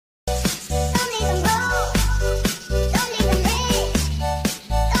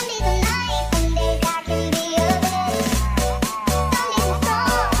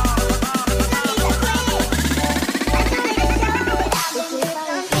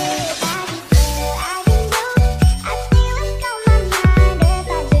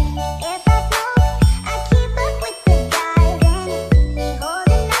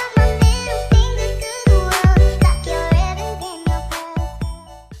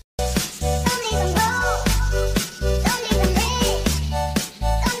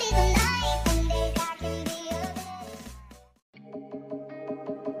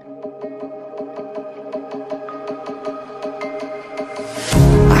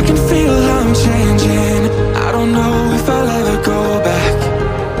can feel how I'm changing. I don't know if I'll ever go back.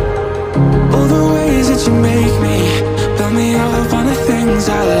 All the ways that you make me, build me up on the things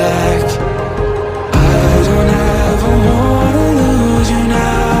I lack. I don't ever wanna lose you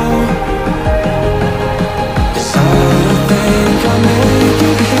now, 'cause I don't think I'll make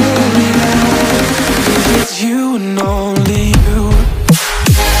it here without. 'Cause it's you and only you.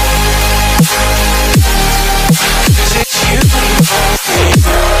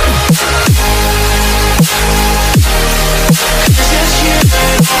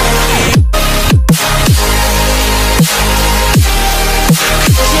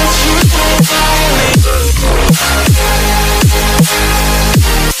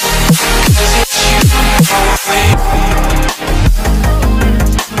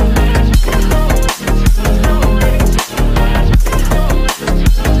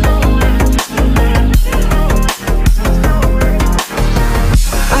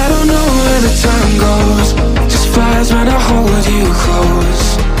 When I hold you close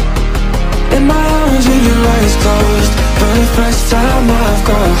in my arms with your eyes closed, for the first time I've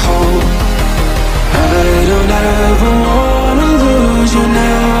got hope. I don't ever wanna lose you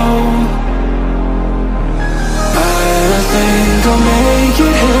now. I don't think I'll make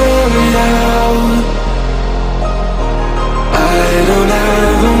it here without. I don't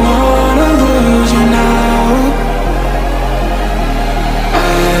ever wanna lose you now.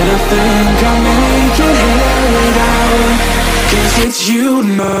 I don't think I'll make it here without. 'Cause it's you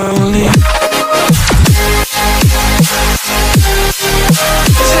and only.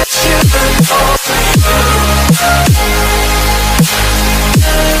 It's you and only.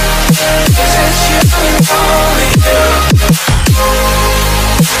 It's you and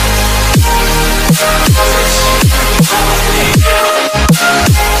only.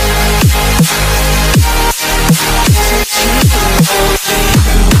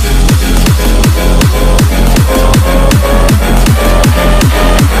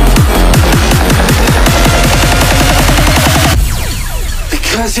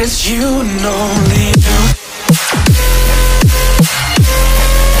 Because it's you and only you.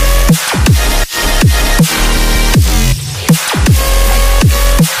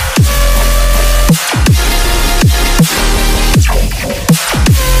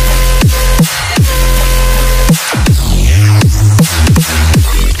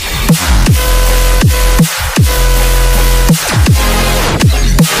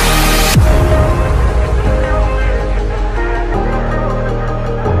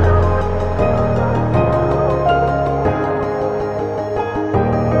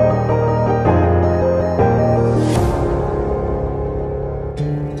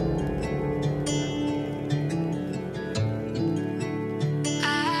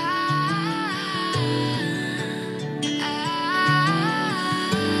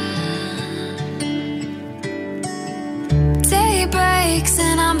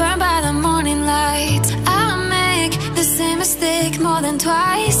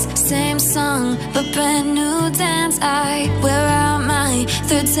 Twice, same song, but brand new dance. I wear out my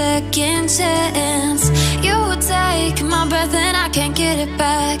third second chance. You take my breath and I can't get it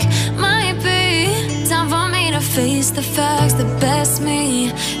back. Might be time for me to face the facts. The best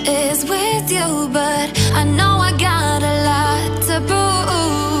me is with you, but I know I got a lot to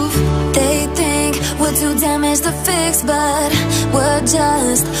prove. They think we're too damaged to fix, but we're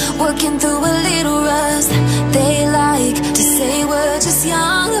just working through a little rust. They like to say we're just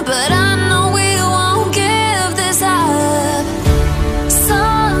young, but I know we won't give this up.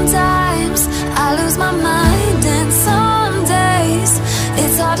 Sometimes I lose my mind, and some days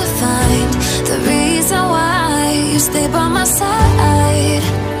it's hard to find the reason why you stay by my side.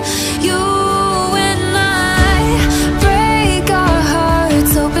 You and I break our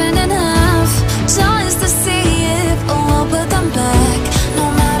hearts open enough just to see if we'll put them back. No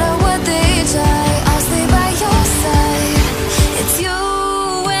matter what they try, I'll stay by your side. It's you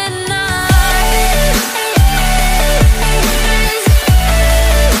and I.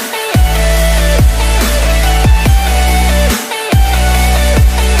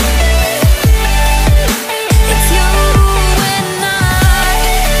 It's you and I.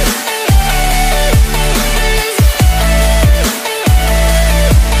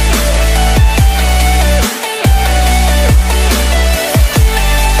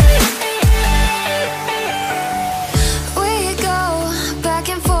 We go back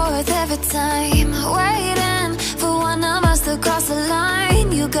and forth every time, waiting for one of us to cross the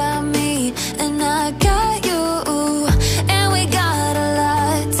line. You got me and I got you, and we got a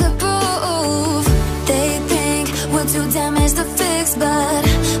lot to prove. They think we're too damaged to fix, but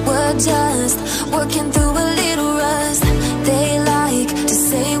we're just working through a little rust. They like to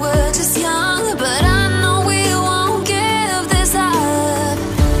say we're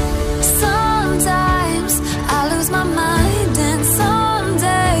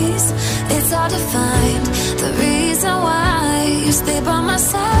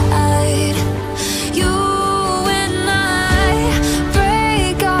side. You and I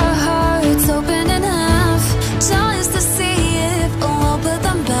break our hearts open in half, just to see if we'll put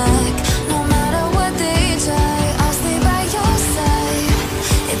them back. No matter what they try, I'll stay by your side.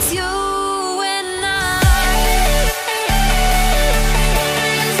 It's you and I.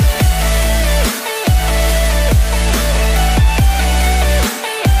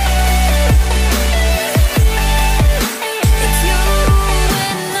 It's you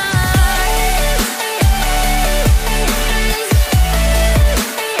and I.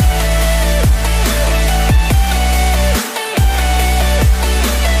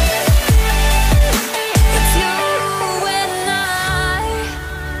 It's you and I.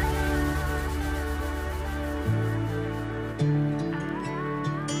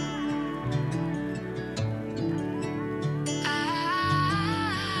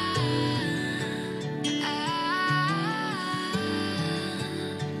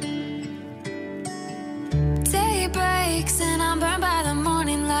 Day breaks and I'm burned by the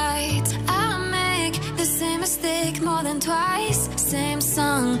morning light. I make the same mistake more than twice. Same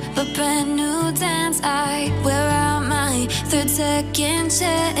song, but brand new dance. I wear out my third second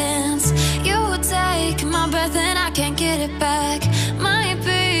chance. You take my breath and I can't get it back. Might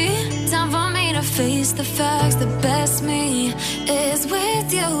be time for me to face the facts. The best me is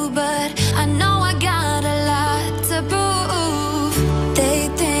with you, but I know I got a lot to prove. They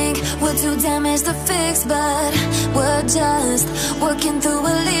think we're too damaged to fix, but we're just working through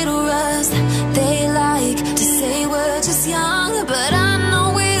a little rust. They like to say we're just young, but I know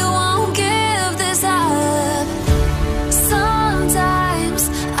we won't give this up. Sometimes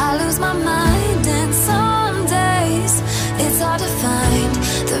I lose my mind, and some days it's hard to find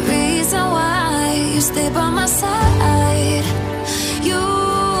the reason why you stay by my side.